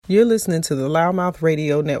You're listening to the Loudmouth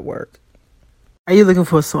Radio Network. Are you looking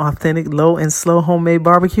for some authentic, low and slow homemade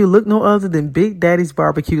barbecue? Look no other than Big Daddy's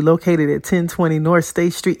Barbecue, located at 1020 North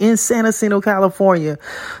State Street in San Jacinto, California.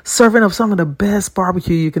 Serving up some of the best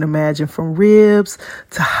barbecue you can imagine, from ribs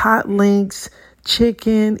to hot links,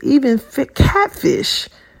 chicken, even catfish.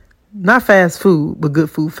 Not fast food, but good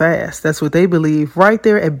food fast. That's what they believe right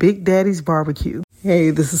there at Big Daddy's Barbecue. Hey,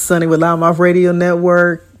 this is Sonny with Loudmouth Radio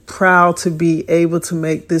Network. Proud to be able to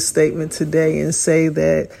make this statement today and say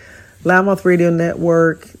that Loudmouth Radio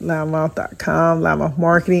Network, loudmouth.com, Loudmouth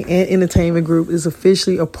Marketing and Entertainment Group is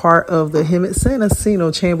officially a part of the Hemet San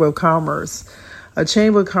Jacinto Chamber of Commerce, a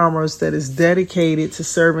chamber of commerce that is dedicated to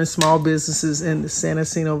serving small businesses in the San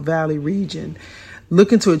Jacinto Valley region,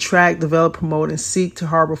 looking to attract, develop, promote, and seek to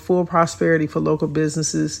harbor full prosperity for local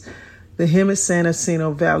businesses. The Hemet San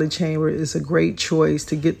Jacinto Valley Chamber is a great choice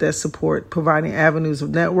to get that support, providing avenues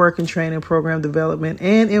of networking, training, program development,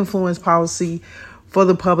 and influence policy for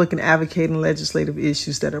the public and advocating legislative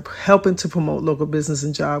issues that are helping to promote local business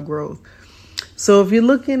and job growth. So if you're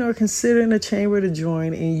looking or considering a chamber to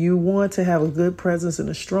join and you want to have a good presence in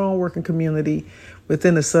a strong working community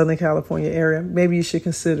within the Southern California area, maybe you should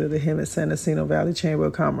consider the Hemet San Jacinto Valley Chamber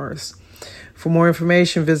of Commerce. For more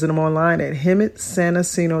information, visit them online at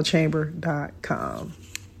hemetsanjacinto.com.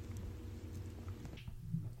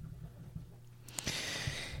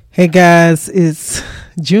 Hey guys, it's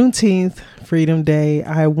Juneteenth, Freedom Day.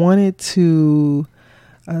 I wanted to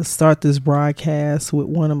start this broadcast with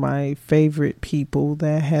one of my favorite people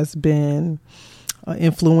that has been an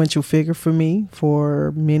influential figure for me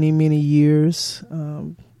for many, many years,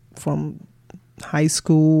 from high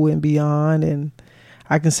school and beyond. And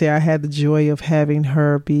I can say I had the joy of having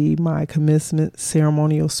her be my commencement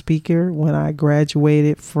ceremonial speaker when I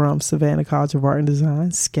graduated from Savannah College of Art and Design,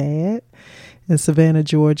 SCAD, in Savannah,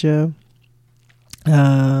 Georgia.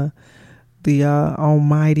 The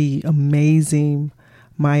almighty, amazing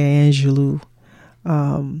Maya Angelou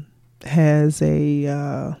has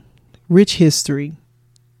a rich history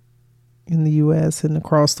in the U.S. and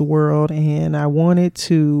across the world, and I wanted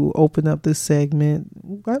to open up this segment,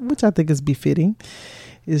 which I think is befitting.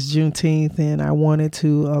 It's Juneteenth, and I wanted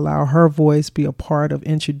to allow her voice be a part of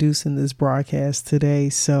introducing this broadcast today.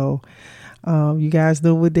 So you guys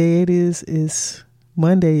know what day it is. It's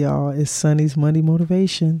Monday, y'all. It's Sonny's Monday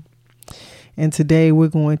Motivation. And today we're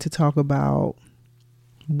going to talk about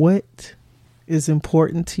what is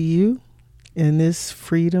important to you in this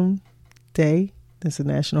Freedom Day. It's a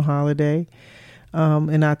national holiday.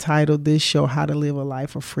 And I titled this show, How to Live a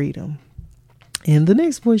Life of Freedom. And the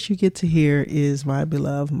next voice you get to hear is my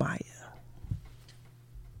beloved Maya.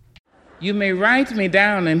 You may write me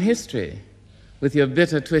down in history with your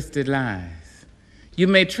bitter, twisted lies. You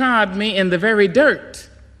may trod me in the very dirt,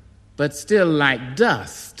 but still like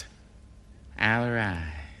dust, I'll rise.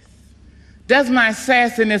 Does my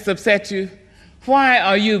sassiness upset you? Why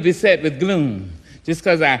are you beset with gloom? Just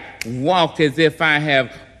because I walk as if I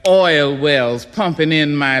have oil wells pumping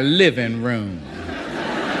in my living room.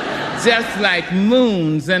 Just like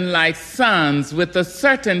moons and like suns with the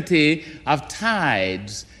certainty of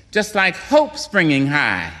tides, just like hope springing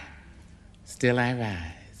high, still I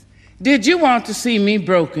rise. Did you want to see me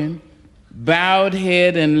broken, bowed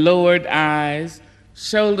head and lowered eyes,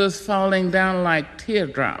 shoulders falling down like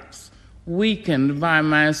teardrops, weakened by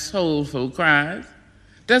my soulful cries?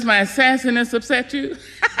 Does my sassiness upset you?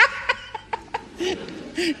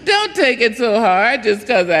 Don't take it so hard just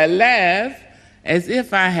because I laugh, as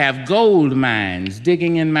if I have gold mines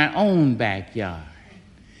digging in my own backyard.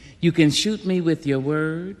 You can shoot me with your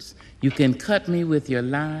words, you can cut me with your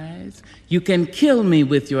lies, you can kill me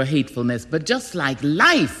with your hatefulness, but just like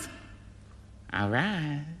life, I'll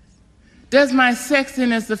rise. Does my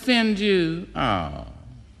sexiness offend you? Oh.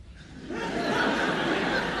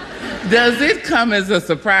 Does it come as a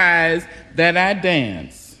surprise that I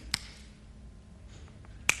dance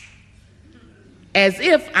as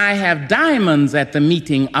if I have diamonds at the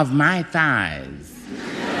meeting of my thighs?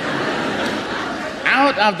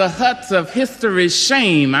 Out of the huts of history's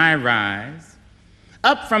shame I rise.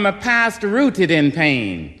 Up from a past rooted in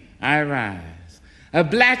pain I rise. A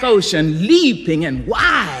black ocean leaping and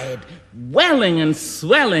wide, welling and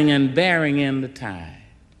swelling and bearing in the tide.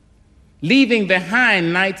 Leaving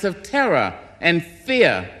behind nights of terror and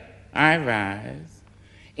fear, I rise.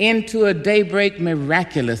 Into a daybreak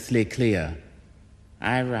miraculously clear,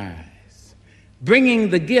 I rise.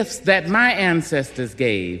 Bringing the gifts that my ancestors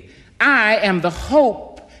gave. I am the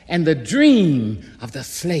hope and the dream of the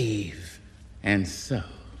slave. And so,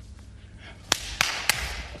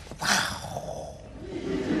 wow.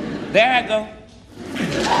 There I go.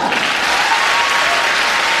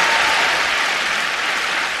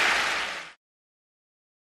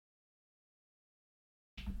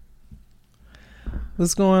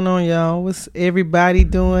 What's going on, y'all? What's everybody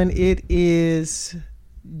doing? It is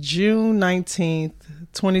June 19th,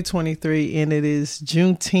 2023, and it is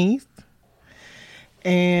Juneteenth.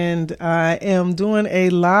 And I am doing a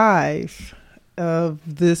live of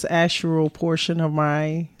this actual portion of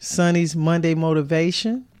my Sonny's Monday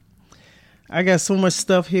Motivation. I got so much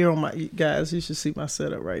stuff here on my, guys, you should see my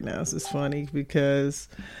setup right now. This is funny because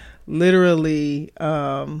literally,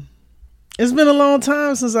 it's been a long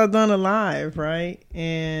time since I've done a live, right?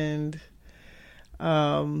 And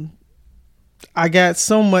I got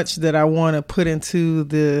so much that I want to put into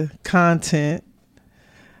the content.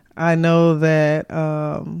 I know that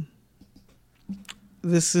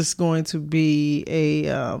this is going to be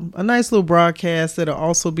a nice little broadcast that'll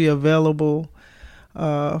also be available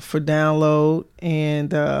for download.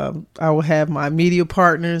 And I will have my media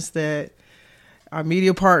partners and our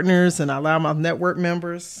Loudmouth Network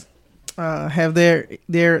members have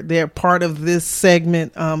their part of this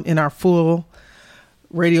segment in our full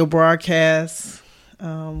radio broadcast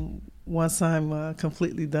once I'm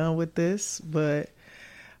completely done with this. But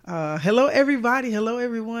hello everybody, hello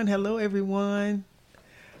everyone.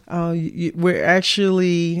 We're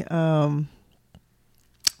actually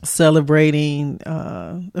celebrating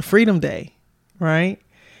the Freedom Day, right?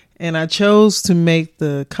 And I chose to make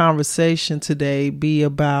the conversation today be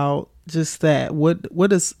about just that. What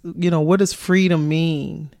does freedom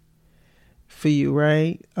mean for you,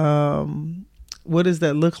 right? What does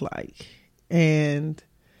that look like? And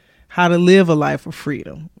how to live a life of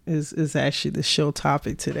freedom is actually the show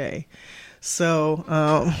topic today. So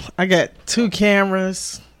I got two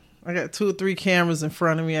cameras. I got 2 or 3 cameras in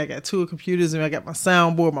front of me. I got 2 computers, and I got my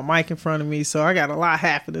soundboard, my mic in front of me. So I got a lot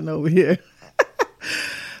happening over here.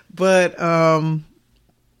 But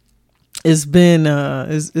it's been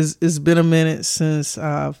a minute since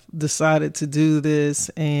I've decided to do this,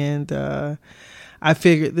 and I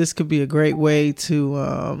figured this could be a great way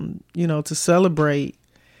to to celebrate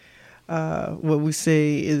what we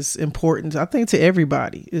say is important. I think to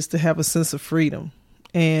everybody is to have a sense of freedom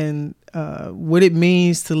and what it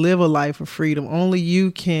means to live a life of freedom. Only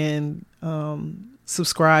you can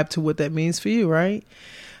subscribe to what that means for you, right?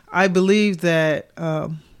 I believe that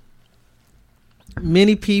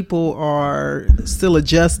many people are still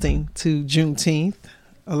adjusting to Juneteenth.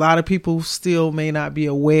 A lot of people still may not be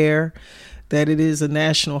aware that it is a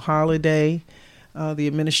national holiday. The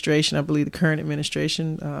administration, I believe the current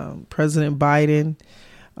administration, President Biden,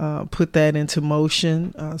 put that into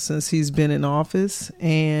motion since he's been in office.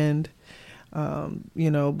 And,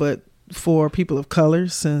 but for people of color,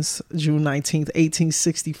 since June 19th,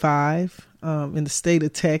 1865, in the state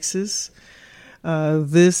of Texas,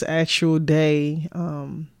 this actual day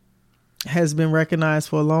has been recognized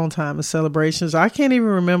for a long time as celebrations. I can't even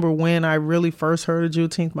remember when I really first heard of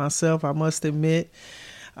Juneteenth myself. I must admit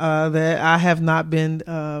that I have not been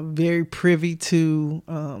very privy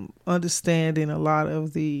to understanding a lot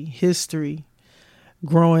of the history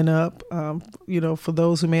growing up. For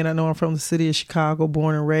those who may not know, I'm from the city of Chicago,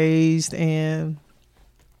 born and raised, and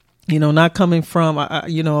not coming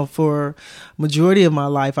from, for majority of my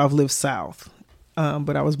life, I've lived South.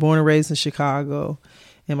 But I was born and raised in Chicago,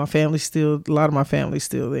 and a lot of my family's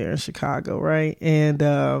still there in Chicago, right? And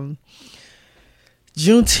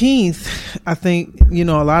Juneteenth, I think, a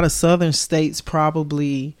lot of southern states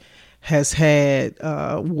probably has had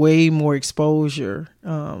way more exposure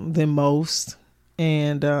than most.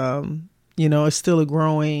 And, it's still a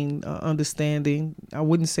growing understanding. I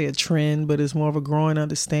wouldn't say a trend, but it's more of a growing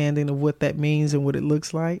understanding of what that means and what it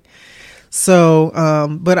looks like. So,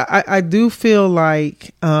 but I do feel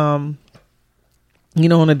like, on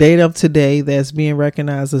a date of today that's being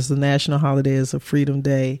recognized as the national holiday as a Freedom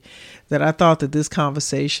Day, that I thought that this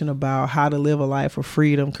conversation about how to live a life of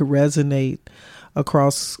freedom could resonate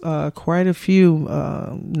across quite a few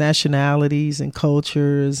nationalities and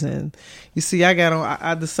cultures. And you see,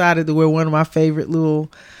 I decided to wear one of my favorite little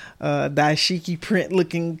dashiki print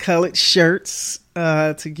looking colored shirts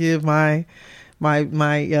to give my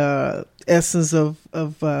essence of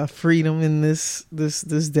freedom in this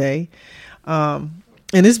day.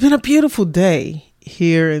 And it's been a beautiful day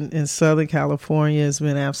here in Southern California. It's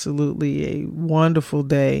been absolutely a wonderful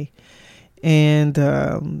day. And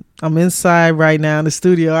I'm inside right now in the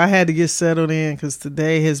studio. I had to get settled in because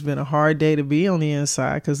today has been a hard day to be on the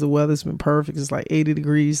inside because the weather's been perfect. It's like 80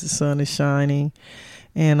 degrees. The sun is shining.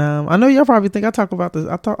 And I know y'all probably think I talk about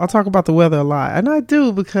the weather a lot. And I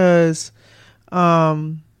do because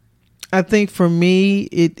I think for me,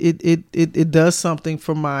 it does something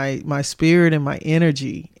for my spirit and my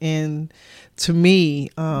energy. And to me,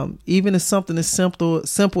 even if something as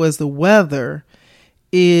simple as the weather,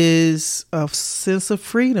 is a sense of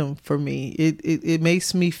freedom for me. It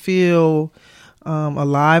makes me feel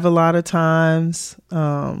alive a lot of times.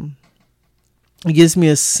 It gives me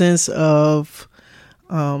a sense of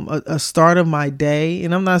a start of my day.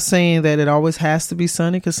 And I'm not saying that it always has to be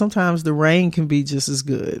sunny, because sometimes the rain can be just as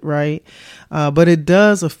good, right? But it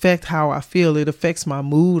does affect how I feel. It affects my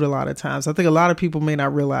mood a lot of times. I think a lot of people may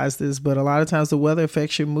not realize this, but a lot of times the weather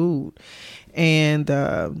affects your mood. And,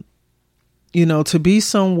 to be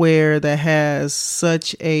somewhere that has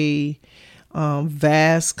such a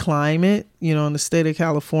vast climate, in the state of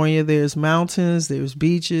California, there's mountains, there's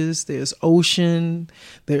beaches, there's ocean,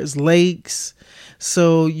 there's lakes.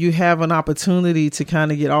 So you have an opportunity to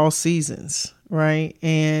kind of get all seasons, right?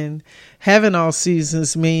 And having all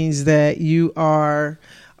seasons means that you are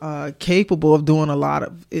capable of doing a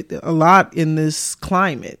lot in this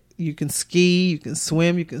climate. You can ski, you can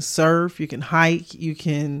swim, you can surf, you can hike, you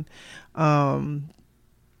can do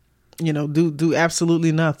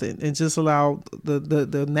absolutely nothing, and just allow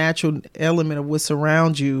the natural element of what's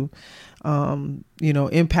around you,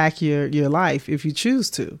 impact your life if you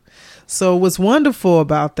choose to. So what's wonderful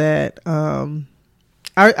about that,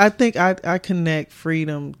 I think I connect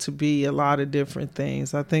freedom to be a lot of different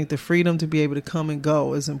things. I think the freedom to be able to come and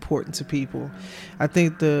go is important to people. I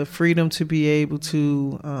think the freedom to be able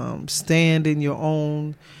to stand in your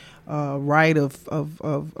own right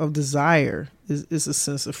of desire is a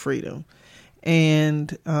sense of freedom. And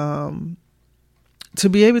to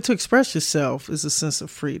be able to express yourself is a sense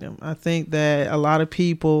of freedom. I think that a lot of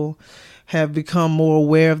people have become more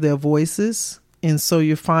aware of their voices. And so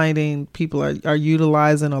you're finding people are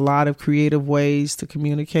utilizing a lot of creative ways to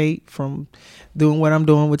communicate, from doing what I'm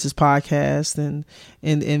doing, which is podcasts and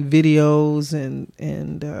videos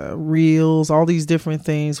and reels, all these different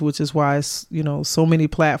things, which is why, so many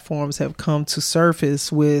platforms have come to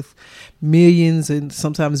surface with millions and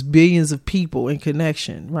sometimes billions of people in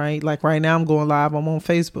connection, right? Like right now I'm going live. I'm on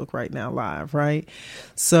Facebook right now live, right?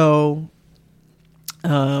 So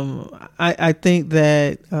I think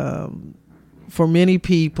that for many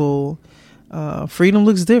people, freedom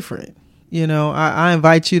looks different. I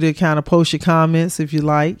invite you to kind of post your comments if you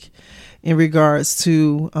like in regards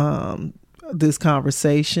to this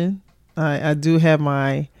conversation. I do have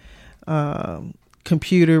my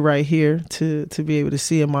computer right here to be able to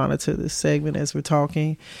see and monitor this segment as we're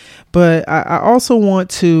talking. But I also want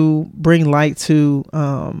to bring light to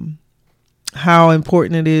how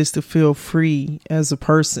important it is to feel free as a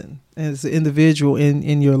person, as an individual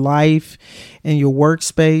in your life, in your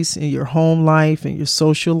workspace, in your home life, in your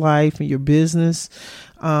social life, in your business.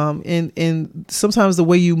 And sometimes the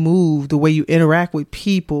way you move, the way you interact with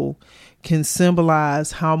people can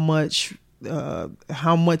symbolize how much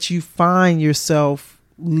you find yourself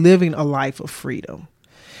living a life of freedom.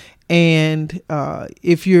 And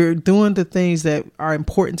if you're doing the things that are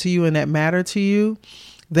important to you and that matter to you,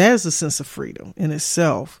 that is a sense of freedom in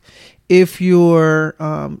itself. If you're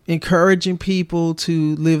encouraging people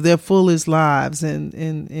to live their fullest lives and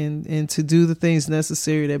to do the things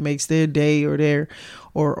necessary that makes their day or their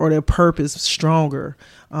purpose stronger,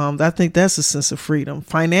 I think that's a sense of freedom.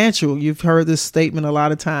 Financial, you've heard this statement a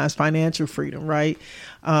lot of times, financial freedom, right?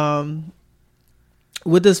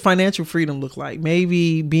 What does financial freedom look like?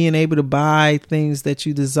 Maybe being able to buy things that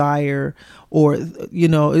you desire, or,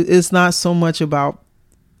 it's not so much about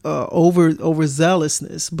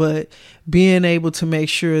overzealousness, but being able to make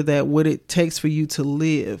sure that what it takes for you to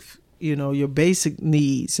live, your basic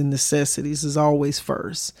needs and necessities is always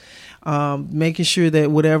first. Making sure that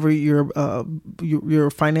whatever your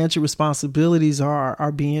financial responsibilities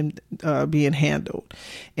are being handled,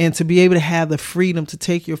 and to be able to have the freedom to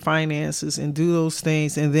take your finances and do those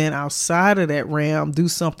things, and then outside of that realm do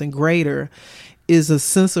something greater, is a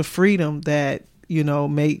sense of freedom that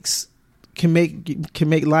can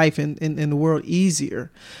make life in the world easier.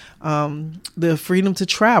 The freedom to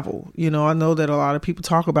travel. I know that a lot of people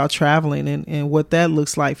talk about traveling and what that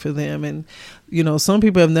looks like for them. And, some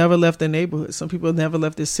people have never left their neighborhood. Some people have never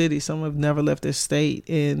left their city. Some have never left their state.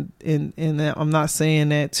 And I'm not saying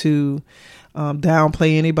that to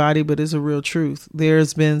downplay anybody, but it's a real truth.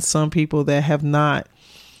 There's been some people that have not,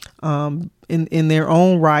 in their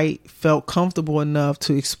own right, felt comfortable enough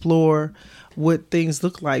to explore what things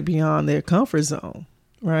look like beyond their comfort zone,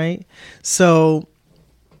 right? So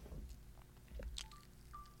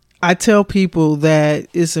I tell people that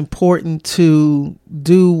it's important to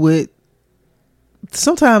do what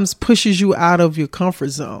sometimes pushes you out of your comfort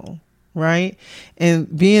zone, right?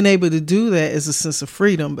 And being able to do that is a sense of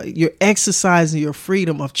freedom, but you're exercising your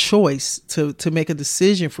freedom of choice to make a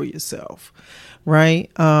decision for yourself,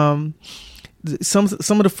 right? some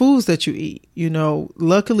of the foods that you eat.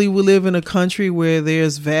 Luckily we live in a country where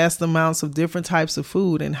there's vast amounts of different types of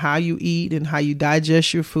food, and how you eat and how you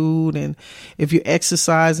digest your food, and if you're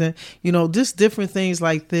exercising, just different things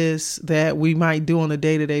like this that we might do on a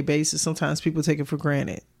day-to-day basis. Sometimes people take it for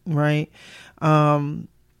granted, right? And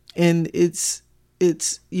it's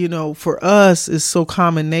for us it's so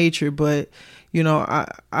common nature, but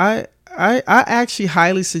I actually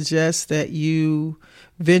highly suggest that you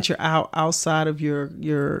venture outside of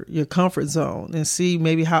your comfort zone and see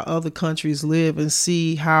maybe how other countries live, and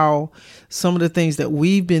see how some of the things that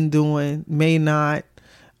we've been doing may not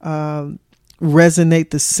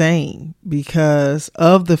resonate the same, because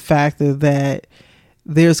of the factor that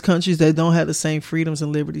there's countries that don't have the same freedoms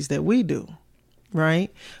and liberties that we do.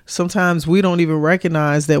 Right. Sometimes we don't even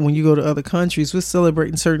recognize that when you go to other countries, we're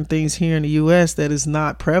celebrating certain things here in the U.S. that is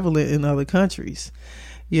not prevalent in other countries.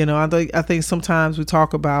 I think sometimes we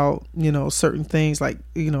talk about, certain things like,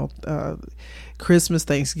 Christmas,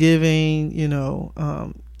 Thanksgiving,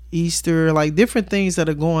 Easter, like different things that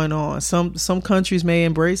are going on. Some countries may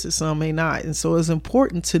embrace it, some may not. And so it's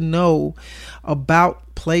important to know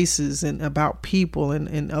about places and about people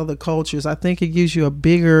and other cultures. I think it gives you a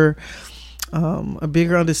bigger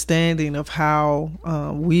understanding of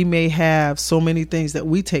how we may have so many things that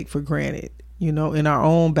we take for granted, in our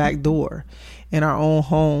own back door, in our own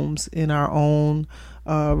homes, in our own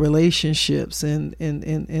relationships, and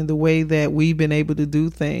the way that we've been able to do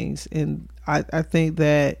things. And I think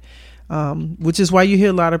that, which is why you hear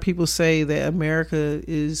a lot of people say that America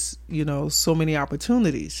is, so many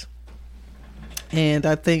opportunities. And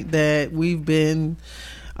I think that we've been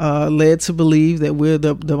led to believe that we're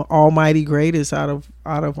the almighty greatest out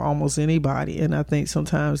of almost anybody. And I think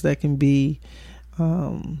sometimes that can be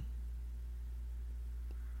a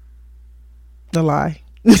lie.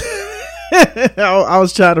 I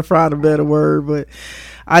was trying to find a better word, but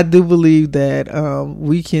I do believe that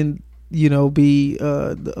we can, be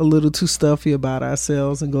a little too stuffy about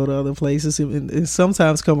ourselves and go to other places and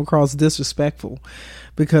sometimes come across disrespectful,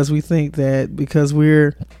 because we think that because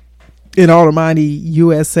we're in almighty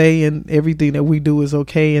USA and everything that we do is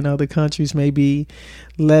okay, and other countries may be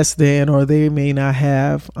less than, or they may not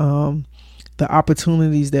have the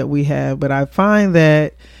opportunities that we have. But I find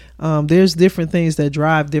that there's different things that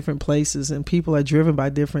drive different places, and people are driven by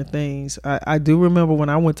different things. I do remember when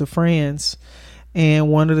I went to France,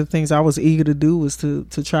 and one of the things I was eager to do was to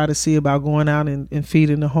try to see about going out and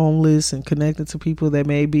feeding the homeless and connecting to people that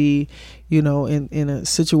may be, in a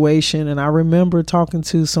situation. And I remember talking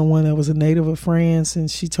to someone that was a native of France,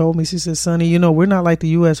 and she told me, she said, Sonny, we're not like the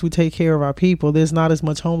U.S. We take care of our people. There's not as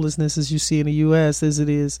much homelessness as you see in the U.S. as it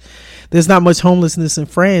is. There's not much homelessness in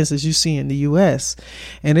France as you see in the U.S.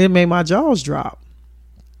 And it made my jaws drop.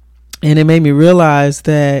 And it made me realize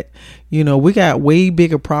that, we got way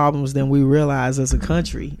bigger problems than we realize as a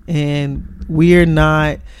country. And we're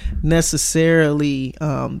not necessarily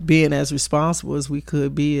being as responsible as we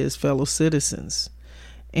could be as fellow citizens.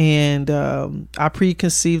 And I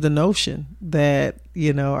preconceived the notion that,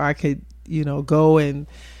 I could, go and,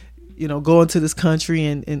 go into this country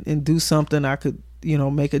and do something. I could,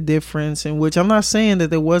 make a difference, in which I'm not saying that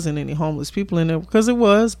there wasn't any homeless people in there, because it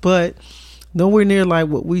was, but nowhere near like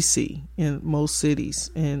what we see in most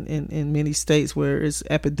cities and in many states where it's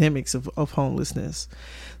epidemics of homelessness.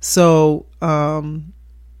 So, I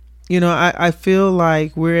feel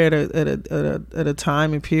like we're at a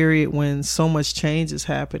time and period when so much change is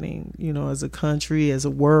happening, as a country, as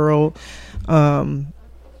a world.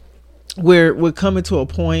 We're coming to a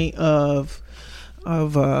point of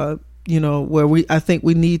where I think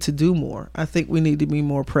we need to do more. I think we need to be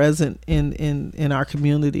more present in our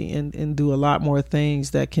community and do a lot more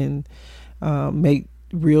things that can make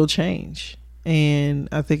real change. And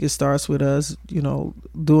I think it starts with us,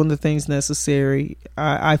 doing the things necessary.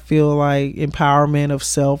 I feel like empowerment of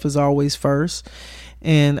self is always first.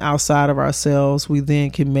 And outside of ourselves, we then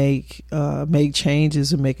can make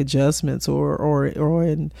changes and make adjustments or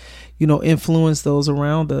influence those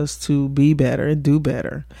around us to be better and do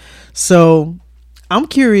better. So I'm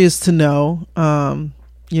curious to know,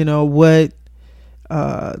 what,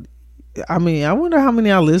 I wonder how many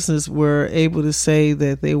of our listeners were able to say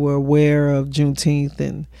that they were aware of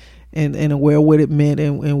Juneteenth and aware what it meant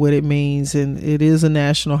and what it means. And it is a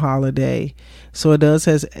national holiday. So it does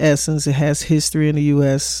has essence. It has history in the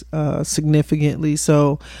U.S. Significantly.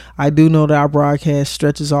 So I do know that our broadcast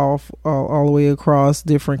stretches off all the way across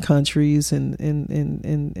different countries and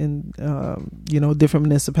different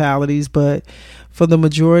municipalities. But for the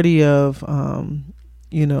majority of,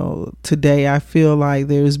 today, I feel like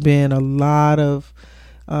there's been a lot of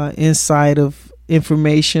insight of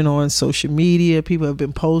information on social media. People have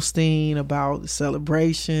been posting about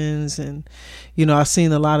celebrations, and I've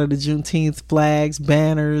seen a lot of the Juneteenth flags,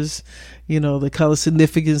 banners, the color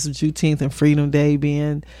significance of Juneteenth and Freedom Day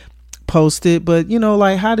being posted. But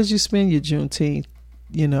like, how did you spend your Juneteenth?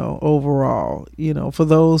 Overall, for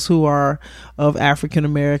those who are of African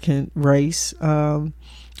American race, and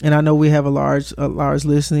I know we have a large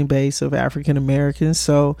listening base of African Americans.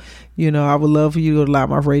 So, I would love for you to go to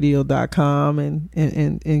loudmouthradio.com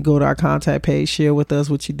and go to our contact page, share with us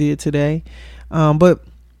what you did today. But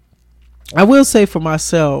I will say for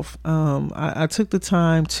myself, I took the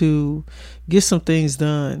time to get some things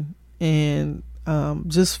done, and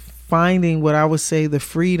just finding what I would say the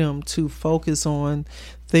freedom to focus on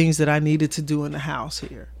things that I needed to do in the house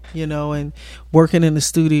here, and working in the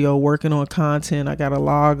studio, working on content. I got a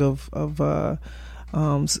log of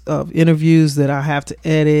interviews that I have to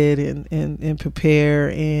edit and prepare,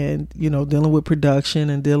 and dealing with production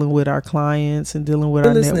and dealing with our clients and dealing with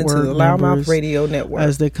our network to the Loudmouth Radio Network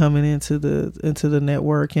as they're coming into the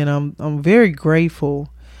network. And I'm very grateful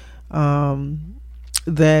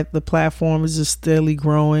that the platform is just steadily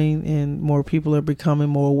growing and more people are becoming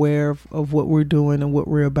more aware of what we're doing and what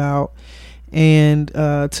we're about. And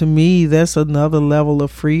to me, that's another level of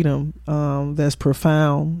freedom that's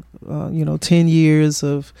profound. 10 years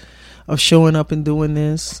of showing up and doing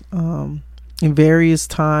this in various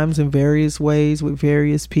times, in various ways, with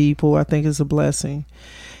various people, I think is a blessing.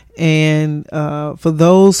 And for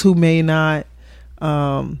those who may not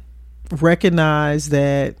recognize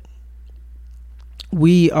that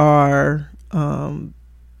we are,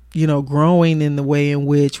 growing in the way in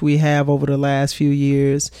which we have over the last few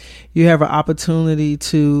years, you have an opportunity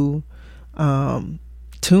to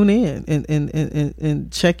tune in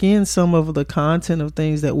and check in some of the content of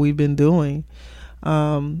things that we've been doing.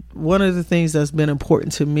 One of the things that's been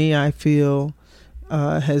important to me, I feel,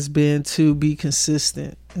 has been to be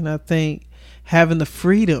consistent. And I think having the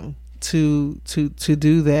freedom to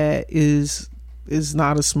do that is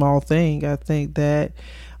not a small thing. I think that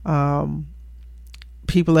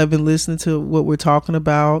people have been listening to what we're talking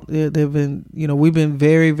about. They've been, we've been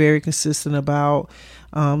very, very consistent about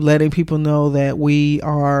letting people know that we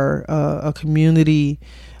are a community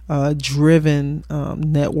driven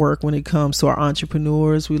network when it comes to our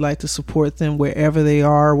entrepreneurs. We like to support them wherever they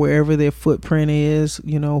are, wherever their footprint is,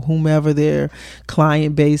 whomever their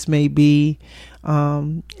client base may be.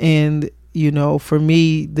 And for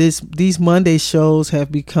me, these Monday shows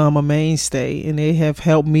have become a mainstay, and they have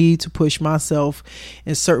helped me to push myself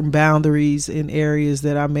in certain boundaries in areas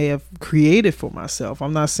that I may have created for myself.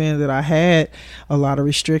 I'm not saying that I had a lot of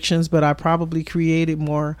restrictions, but I probably created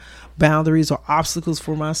more boundaries or obstacles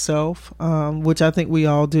for myself, which I think we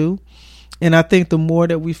all do. And I think the more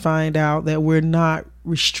that we find out that we're not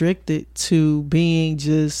restricted to being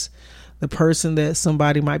just the person that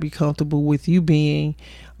somebody might be comfortable with you being,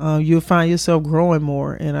 you'll find yourself growing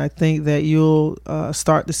more. And I think that you'll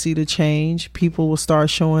start to see the change. People will start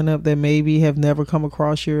showing up that maybe have never come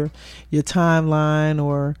across your timeline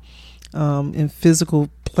or in physical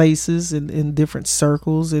places in different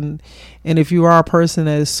circles. And if you are a person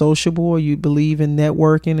that is sociable or you believe in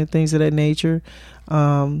networking and things of that nature,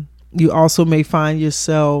 you also may find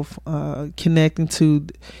yourself connecting to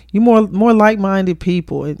you more like-minded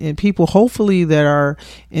people and people hopefully that are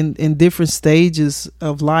in different stages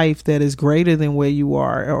of life that is greater than where you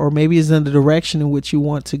are, or maybe is in the direction in which you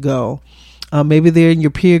want to go. Maybe they're in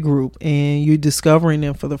your peer group and you're discovering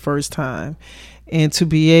them for the first time. And to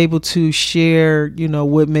be able to share,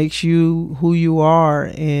 what makes you who you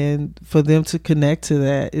are, and for them to connect to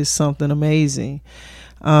that is something amazing.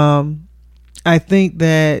 I think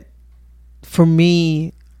that for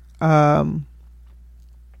me, I've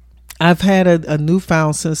had a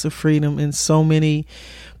newfound sense of freedom in so many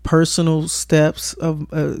personal steps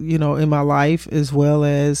of in my life, as well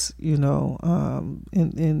as in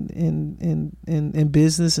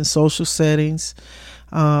business and social settings.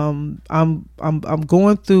 I'm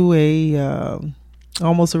going through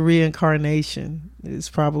almost a reincarnation is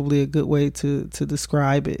probably a good way to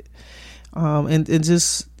describe it, and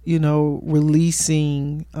just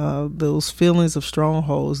releasing those feelings of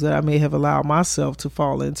strongholds that I may have allowed myself to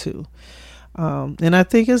fall into. And I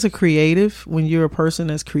think as a creative, when you're a person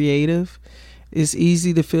that's creative, it's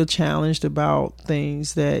easy to feel challenged about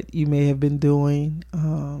things that you may have been doing.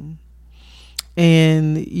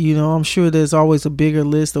 And, I'm sure there's always a bigger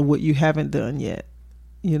list of what you haven't done yet,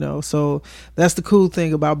 so that's the cool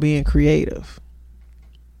thing about being creative.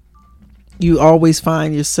 You always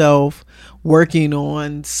find yourself working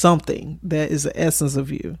on something that is the essence of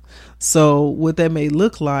you. So what that may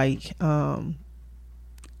look like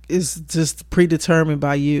is just predetermined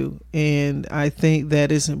by you. And I think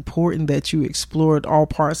that it's important that you explore all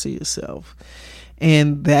parts of yourself.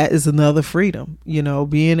 And that is another freedom,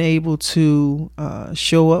 being able to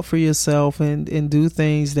show up for yourself and do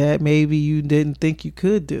things that maybe you didn't think you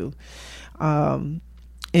could do. And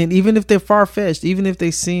even if they're far-fetched, even if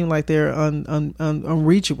they seem like they're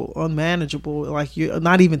unreachable, unmanageable, like you're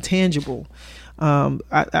not even tangible,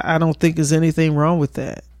 I don't think there's anything wrong with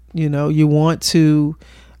that. You want to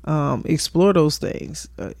explore those things.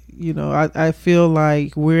 I feel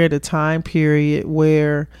like we're at a time period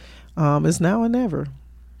where it's now or never.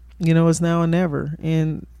 It's now or never.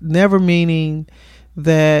 And never meaning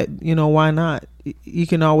that, why not? You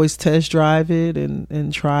can always test drive it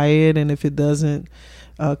and try it. And if it doesn't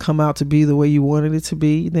come out to be the way you wanted it to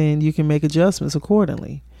be, then you can make adjustments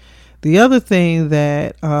accordingly. The other thing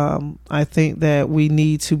that I think that we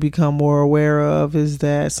need to become more aware of is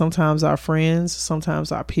that sometimes our friends,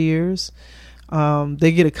 sometimes our peers,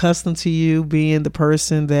 they get accustomed to you being the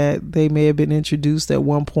person that they may have been introduced at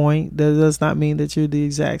one point. That does not mean that you're the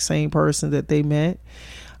exact same person that they met.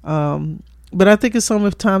 But I think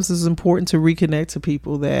sometimes it's important to reconnect to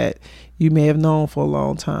people that you may have known for a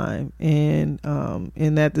long time. And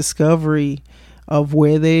in that discovery of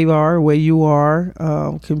where they are, where you are,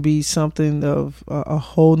 can be something of a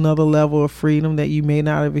whole nother level of freedom that you may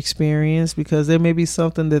not have experienced, because there may be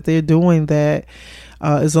something that they're doing that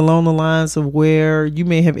is along the lines of where you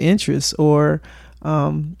may have interest, or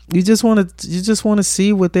you just want to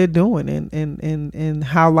see what they're doing and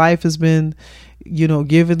how life has been,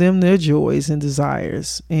 giving them their joys and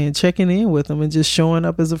desires, and checking in with them and just showing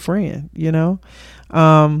up as a friend.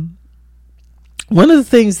 One of the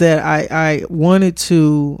things that I wanted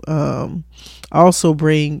to also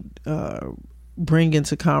bring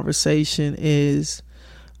into conversation is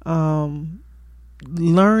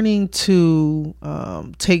learning to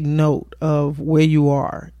take note of where you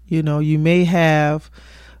are. You may have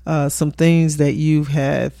some things that you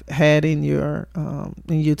have had in your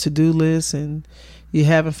to-do list, and you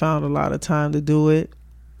haven't found a lot of time to do it.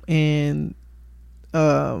 And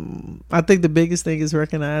I think the biggest thing is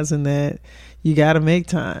recognizing that you got to make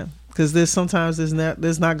time, because there's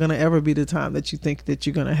not going to ever be the time that you think that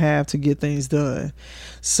you're going to have to get things done.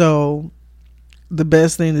 So the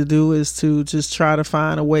best thing to do is to just try to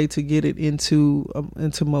find a way to get it into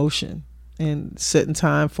motion and setting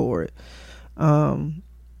time for it.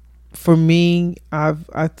 For me,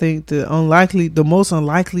 I think the most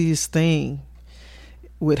unlikeliest thing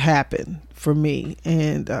would happen for me,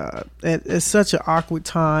 and at such an awkward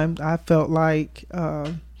time, I felt like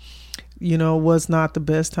was not the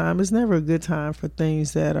best time. It's never a good time for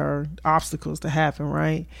things that are obstacles to happen,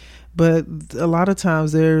 right? But a lot of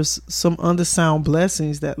times there's some undersound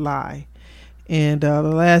blessings that lie. And the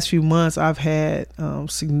last few months I've had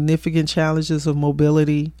significant challenges of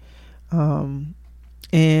mobility, and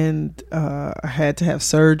I had to have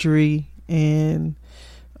surgery, and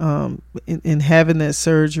in having that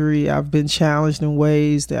surgery, I've been challenged in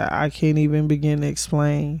ways that I can't even begin to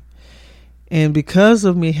explain. And because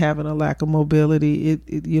of me having a lack of mobility,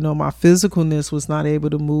 my physicalness was not able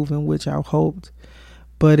to move in which I hoped.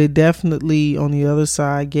 But it definitely, on the other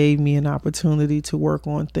side, gave me an opportunity to work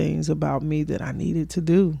on things about me that I needed to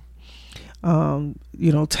do.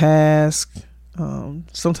 Tasks,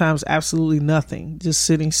 sometimes absolutely nothing, just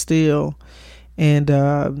sitting still and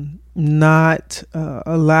not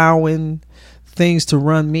allowing things to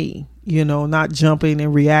run me, not jumping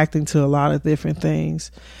and reacting to a lot of different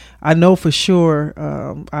things. I know for sure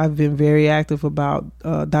I've been very active about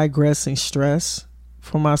digressing stress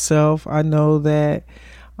for myself. I know that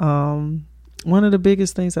one of the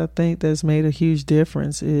biggest things I think that's made a huge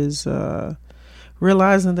difference is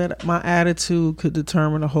realizing that my attitude could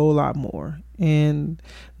determine a whole lot more, and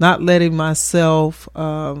not letting myself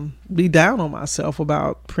be down on myself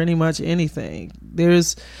about pretty much anything.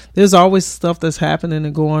 There's always stuff that's happening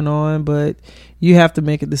and going on, but you have to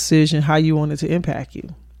make a decision how you want it to impact you.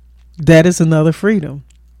 That is another freedom.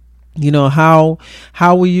 How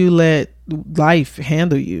will you let life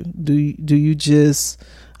handle you? Do you just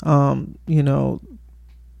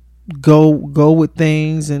go with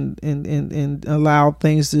things and allow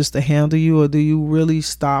things just to handle you, or do you really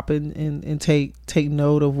stop and take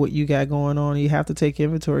note of what you got going on? You have to take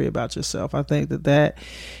inventory about yourself. I think that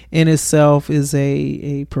in itself is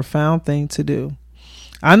a profound thing to do.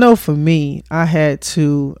 I know for me, I had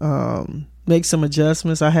to make some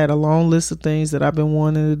adjustments. I had a long list of things that I've been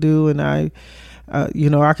wanting to do, and I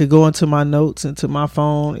could go into my notes, into my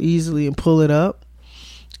phone easily and pull it up.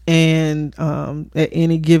 And at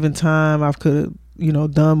any given time, I could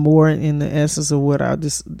done more in the essence of what I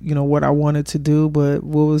just, what I wanted to do. But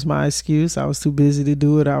what was my excuse? I was too busy to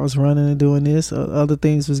do it. I was running and doing this. Other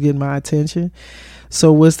things was getting my attention.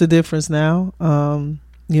 So what's the difference now?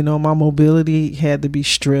 My mobility had to be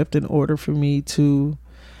stripped in order for me to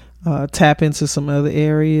tap into some other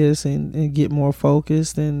areas and get more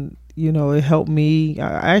focused. And, it helped me.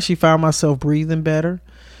 I actually found myself breathing better.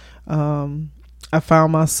 I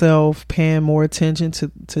found myself paying more attention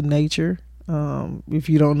to nature. If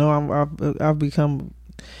you don't know, I've become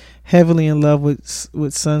heavily in love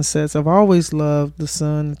with sunsets. I've always loved the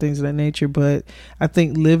sun and things of that nature, but I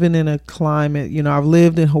think living in a climate, I've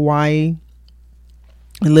lived in Hawaii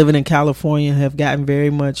and living in California, have gotten very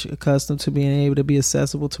much accustomed to being able to be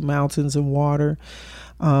accessible to mountains and water.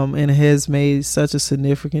 And it has made such a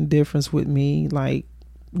significant difference with me, like,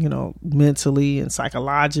 mentally and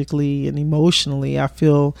psychologically and emotionally. I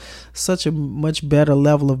feel such a much better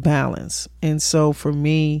level of balance. And so for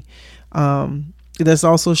me, that's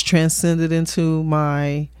also transcended into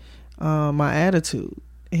my attitude.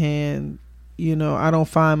 And, I don't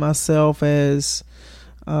find myself as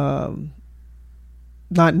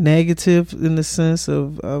not negative in the sense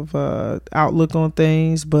of outlook on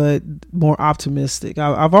things, but more optimistic.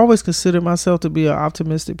 I've always considered myself to be an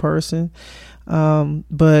optimistic person.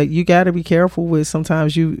 But you got to be careful with,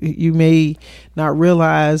 sometimes you may not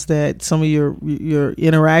realize that some of your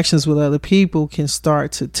interactions with other people can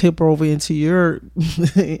start to tip over into your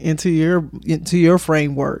into your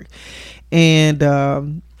framework. And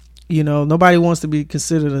nobody wants to be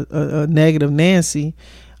considered a negative Nancy.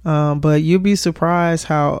 But you'll be surprised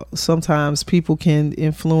how sometimes people can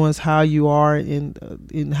influence how you are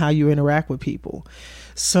in how you interact with people.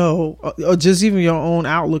 So, or just even your own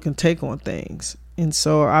outlook and take on things. And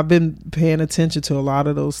so I've been paying attention to a lot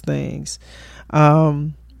of those things.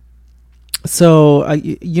 I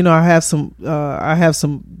have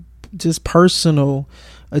some just personal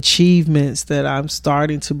achievements that I'm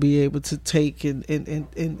starting to be able to take and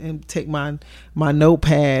take my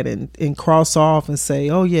notepad and cross off and say,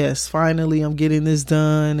 oh yes, finally I'm getting this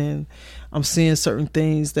done. And I'm seeing certain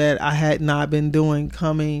things that I had not been doing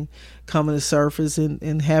coming to surface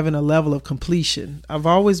and having a level of completion. I've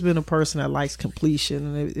always been a person that likes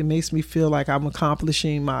completion, and it makes me feel like I'm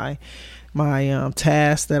accomplishing my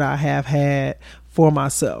task that I have had for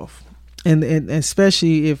myself. And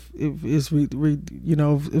especially if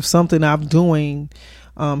something I'm doing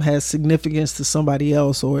has significance to somebody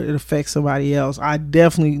else or it affects somebody else, I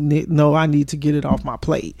definitely know I need to get it off my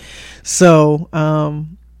plate. So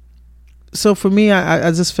for me,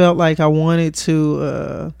 I just felt like I wanted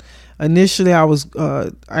to. Initially, I was.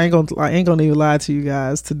 I ain't gonna even lie to you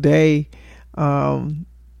guys. Today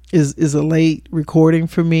is a late recording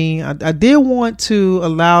for me. I did want to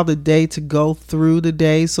allow the day to go through the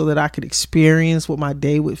day so that I could experience what my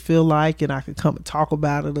day would feel like, and I could come and talk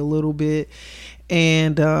about it a little bit.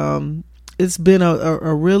 And it's been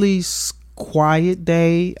a really quiet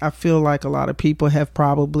day. I feel like a lot of people have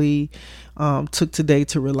probably took today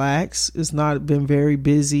to relax. It's not been very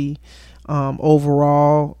busy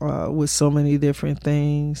overall with so many different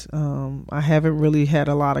things. I haven't really had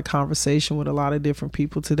a lot of conversation with a lot of different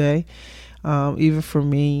people today. Even for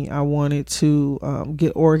me, I wanted to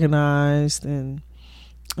get organized and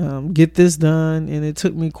get this done, and it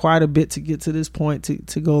took me quite a bit to get to this point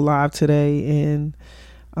to go live today. And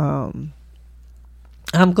I'm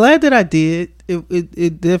glad that I did.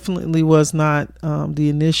 It definitely was not the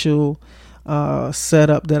initial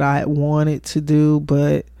setup that I wanted to do,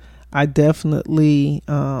 but I definitely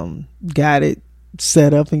got it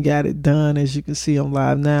set up and got it done. As you can see, I'm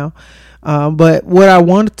live now. But what I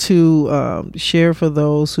want to share for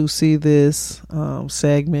those who see this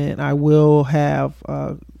segment, I will have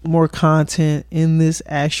more content in this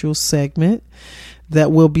actual segment that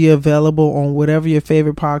will be available on whatever your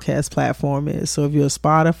favorite podcast platform is. So if you're a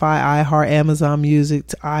Spotify, iHeart, Amazon Music,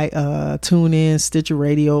 TuneIn, Stitcher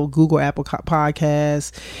Radio, Google, Apple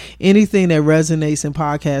Podcasts, anything that resonates in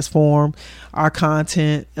podcast form, our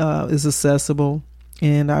content is accessible.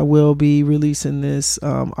 And I will be releasing this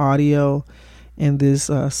audio in this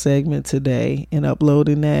segment today and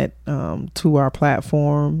uploading that to our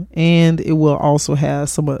platform. And it will also have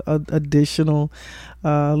some additional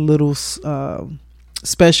little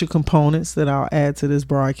special components that I'll add to this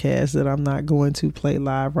broadcast that I'm not going to play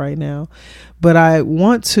live right now. But I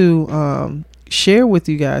want to share with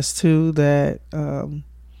you guys too that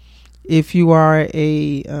if you are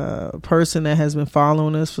a person that has been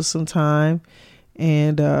following us for some time,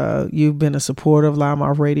 and you've been a supporter of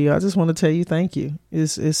Loudmouth Radio. I just want to tell you thank you.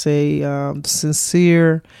 It's a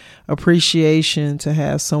sincere appreciation to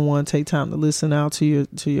have someone take time to listen out to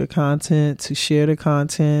your content, to share the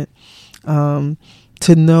content,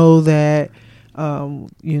 to know that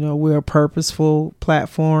we're a purposeful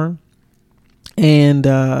platform, and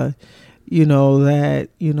that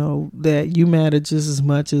you matter just as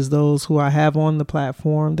much as those who I have on the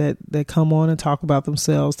platform that come on and talk about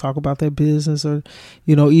themselves, talk about their business, or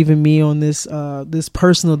even me on this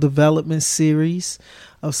personal development series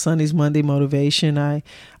of Sonny's Monday Motivation.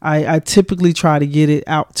 I typically try to get it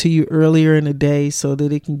out to you earlier in the day so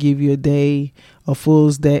that it can give you a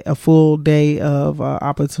full day of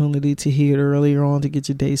opportunity to hear it earlier on to get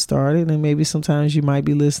your day started. And maybe sometimes you might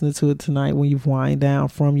be listening to it tonight when you've wind down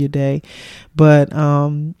from your day. But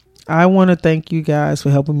I want to thank you guys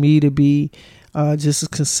for helping me to be just as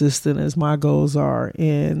consistent as my goals are.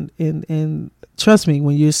 And trust me,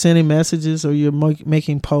 when you're sending messages or you're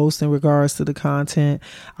making posts in regards to the content,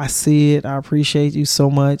 I see it. I appreciate you so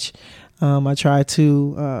much. I try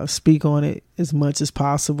to speak on it as much as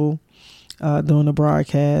possible during the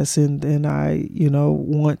broadcast, and I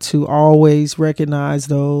want to always recognize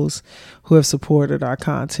those who have supported our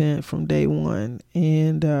content from day one.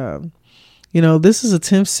 And this is a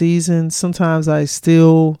 10th season. Sometimes I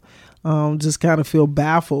still just kind of feel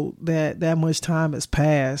baffled that much time has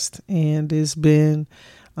passed, and it's been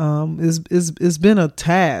a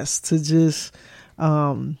task to just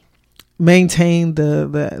maintain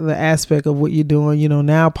the aspect of what you're doing.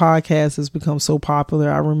 Now podcasts has become so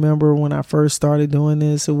popular. I remember when I first started doing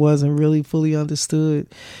this, it wasn't really fully understood.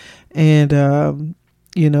 And, and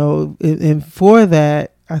for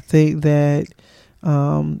that, I think that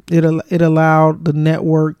it allowed the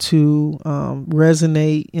network to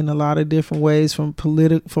resonate in a lot of different ways, from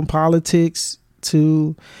politics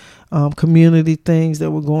to community things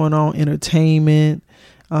that were going on, entertainment,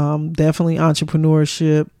 definitely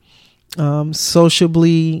entrepreneurship,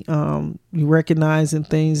 sociably, recognizing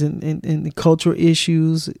things and cultural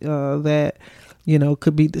issues that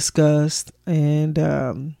could be discussed,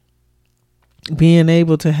 and being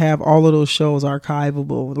able to have all of those shows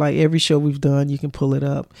archivable. Like every show we've done, you can pull it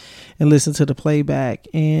up and listen to the playback.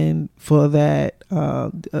 And for that,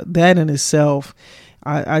 that in itself,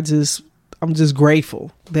 I'm just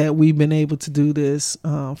grateful that we've been able to do this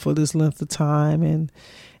for this length of time.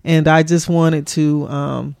 And I just wanted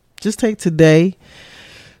to just take today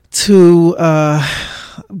to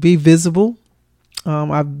be visible.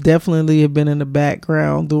 I've definitely have been in the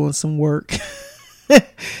background doing some work.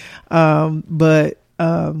 But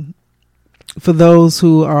for those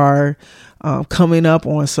who are coming up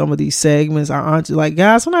on some of these segments,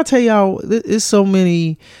 guys, when I tell y'all, there's so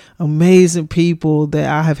many amazing people that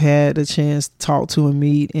I have had a chance to talk to and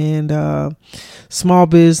meet, and small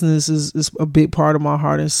business is a big part of my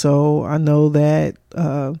heart and soul. I know that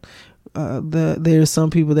there's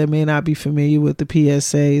some people that may not be familiar with the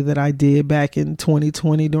PSA that I did back in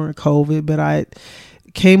 2020 during COVID, but I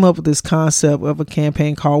came up with this concept of a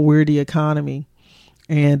campaign called We're the Economy.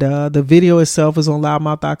 And the video itself is on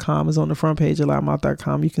loudmouth.com. It's on the front page of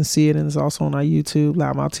loudmouth.com. You can see it, and it's also on our YouTube,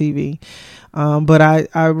 Loudmouth TV. But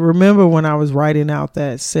I remember when I was writing out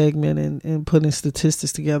that segment and putting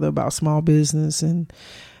statistics together about small business and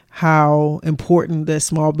how important that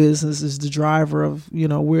small business is the driver of,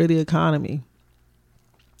 we're the economy.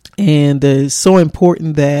 And it's so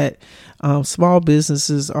important that small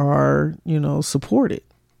businesses are, supported.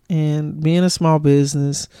 And being a small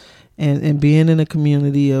business and being in a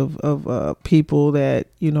community of people that,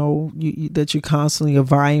 that you constantly are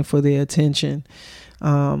vying for their attention,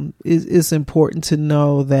 it's important to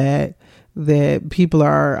know that people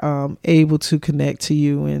are able to connect to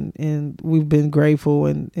you. And we've been grateful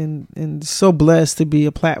and so blessed to be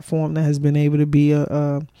a platform that has been able to be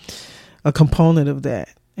a component of that.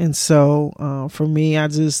 And so for me, I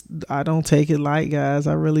don't take it light, guys.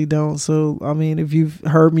 I really don't. So, I mean, if you've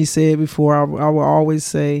heard me say it before, I will always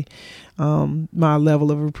say my level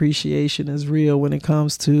of appreciation is real when it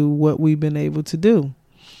comes to what we've been able to do.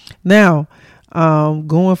 Now,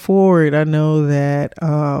 going forward, I know that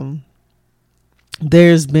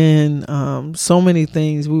there's been so many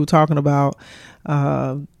things. We were talking about,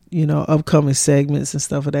 upcoming segments and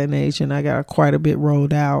stuff of that nature, and I got quite a bit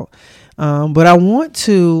rolled out. But I want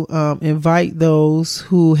to invite those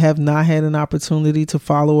who have not had an opportunity to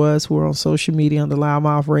follow us. We're on social media on the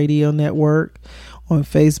Loudmouth Radio Network, on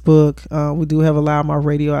Facebook. We do have a Loudmouth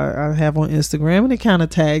Radio. I have on Instagram, and it kind of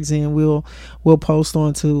tags in. We'll post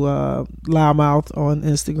onto Loudmouth on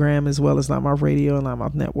Instagram as well as Loudmouth Radio and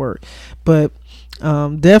Loudmouth Network. But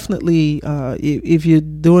definitely, if you're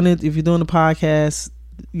doing the podcast,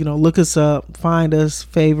 look us up, find us,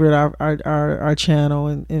 favorite our channel,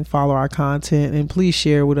 and follow our content, and please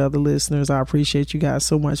share with other listeners. I appreciate you guys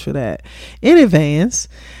so much for that in advance.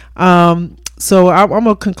 So I'm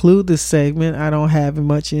gonna conclude this segment. I don't have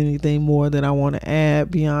anything more that I want to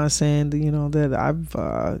add beyond saying that I've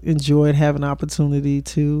enjoyed having an opportunity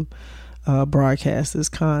to broadcast this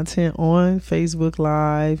content on Facebook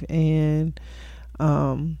Live, and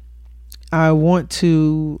I want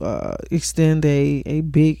to extend a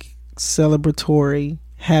big celebratory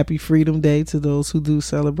Happy Freedom Day to those who do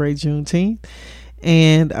celebrate Juneteenth.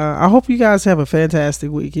 And I hope you guys have a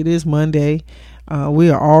fantastic week. It is Monday. We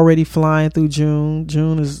are already flying through June.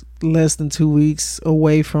 June is less than 2 weeks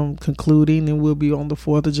away from concluding, and we'll be on the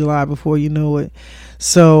 4th of July before you know it.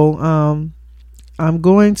 So I'm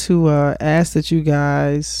going to ask that you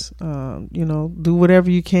guys, do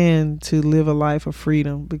whatever you can to live a life of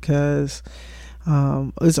freedom, because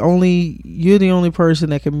you're the only person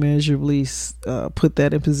that can measurably put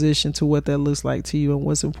that in position to what that looks like to you and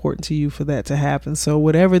what's important to you for that to happen. So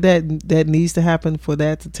whatever that needs to happen for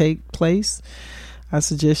that to take place, I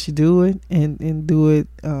suggest you do it, and do it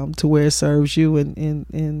to where it serves you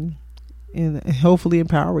and hopefully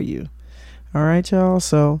empower you. All right, y'all.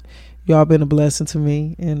 So y'all been a blessing to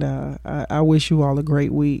me, and I wish you all a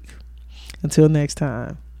great week. Until next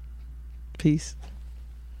time, peace.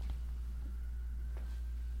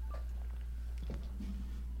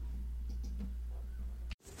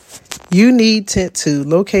 You Need Tent 2,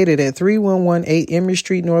 located at 3118 Emory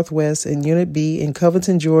Street Northwest in Unit B in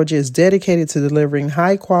Covington, Georgia, is dedicated to delivering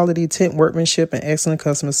high-quality tent workmanship and excellent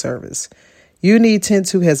customer service. You Need Tent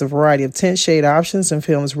 2 has a variety of tent shade options and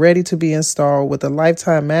films ready to be installed with a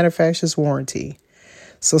lifetime manufacturer's warranty.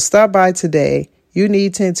 So stop by today. You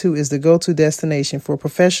Need Tent 2 is the go-to destination for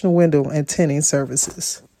professional window and tenting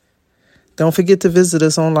services. Don't forget to visit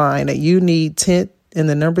us online at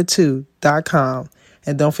youneedtent2.com.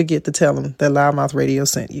 And don't forget to tell them that Loudmouth Radio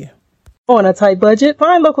sent you. On a tight budget?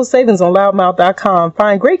 Find local savings on loudmouth.com.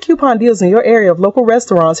 Find great coupon deals in your area of local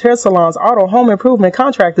restaurants, hair salons, auto, home improvement,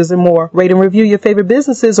 contractors, and more. Rate and review your favorite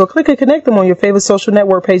businesses or click and connect them on your favorite social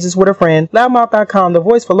network pages with a friend. Loudmouth.com, the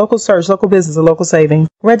voice for local search, local business, and local savings.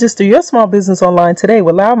 Register your small business online today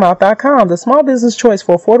with loudmouth.com, the small business choice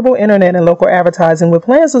for affordable internet and local advertising with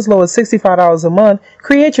plans as low as $65 a month.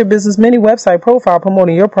 Create your business mini website profile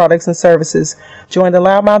promoting your products and services. Join the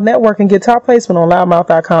Loudmouth Network and get top placement on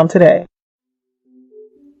loudmouth.com today.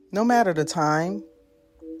 No matter the time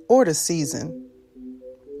or the season,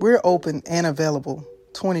 we're open and available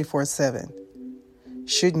 24/7.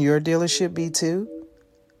 Shouldn't your dealership be too?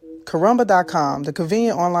 Carumba.com, the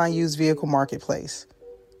convenient online used vehicle marketplace.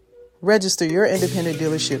 Register your independent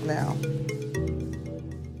dealership now.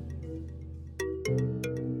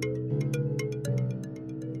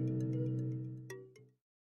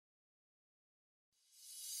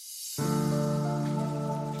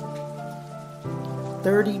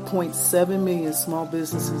 $30.7 million small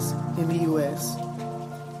businesses in the U.S.,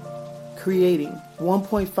 creating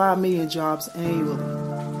 1.5 million jobs annually.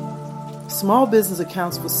 Small business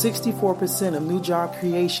accounts for 64% of new job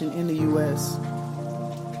creation in the U.S.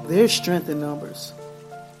 There's strength in numbers.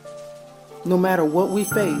 No matter what we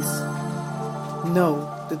face, know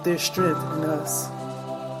that there's strength in us.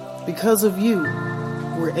 Because of you,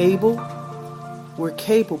 we're able, we're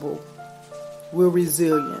capable, we're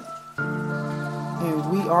resilient.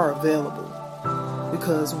 And we are available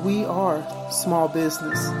because we are small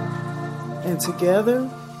business. And together,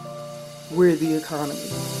 we're the economy.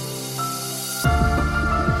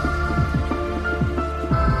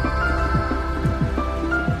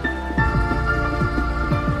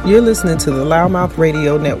 You're listening to the Loudmouth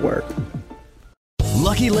Radio Network.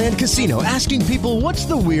 Lucky Land Casino, asking people, what's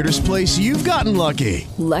the weirdest place you've gotten lucky?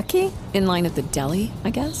 Lucky? In line at the deli,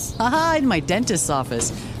 I guess? Aha, in my dentist's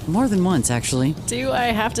office. More than once, actually. Do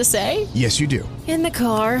I have to say? Yes, you do. In the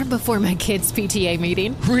car before my kids' PTA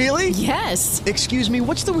meeting. Really? Yes. Excuse me,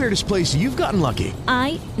 what's the weirdest place you've gotten lucky?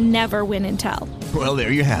 I never win and tell. Well,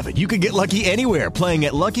 there you have it. You can get lucky anywhere, playing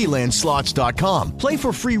at LuckyLandSlots.com. Play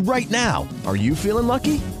for free right now. Are you feeling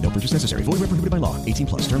lucky? No purchase necessary. Void where prohibited by law.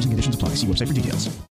 18+. Terms and conditions apply. See website for details.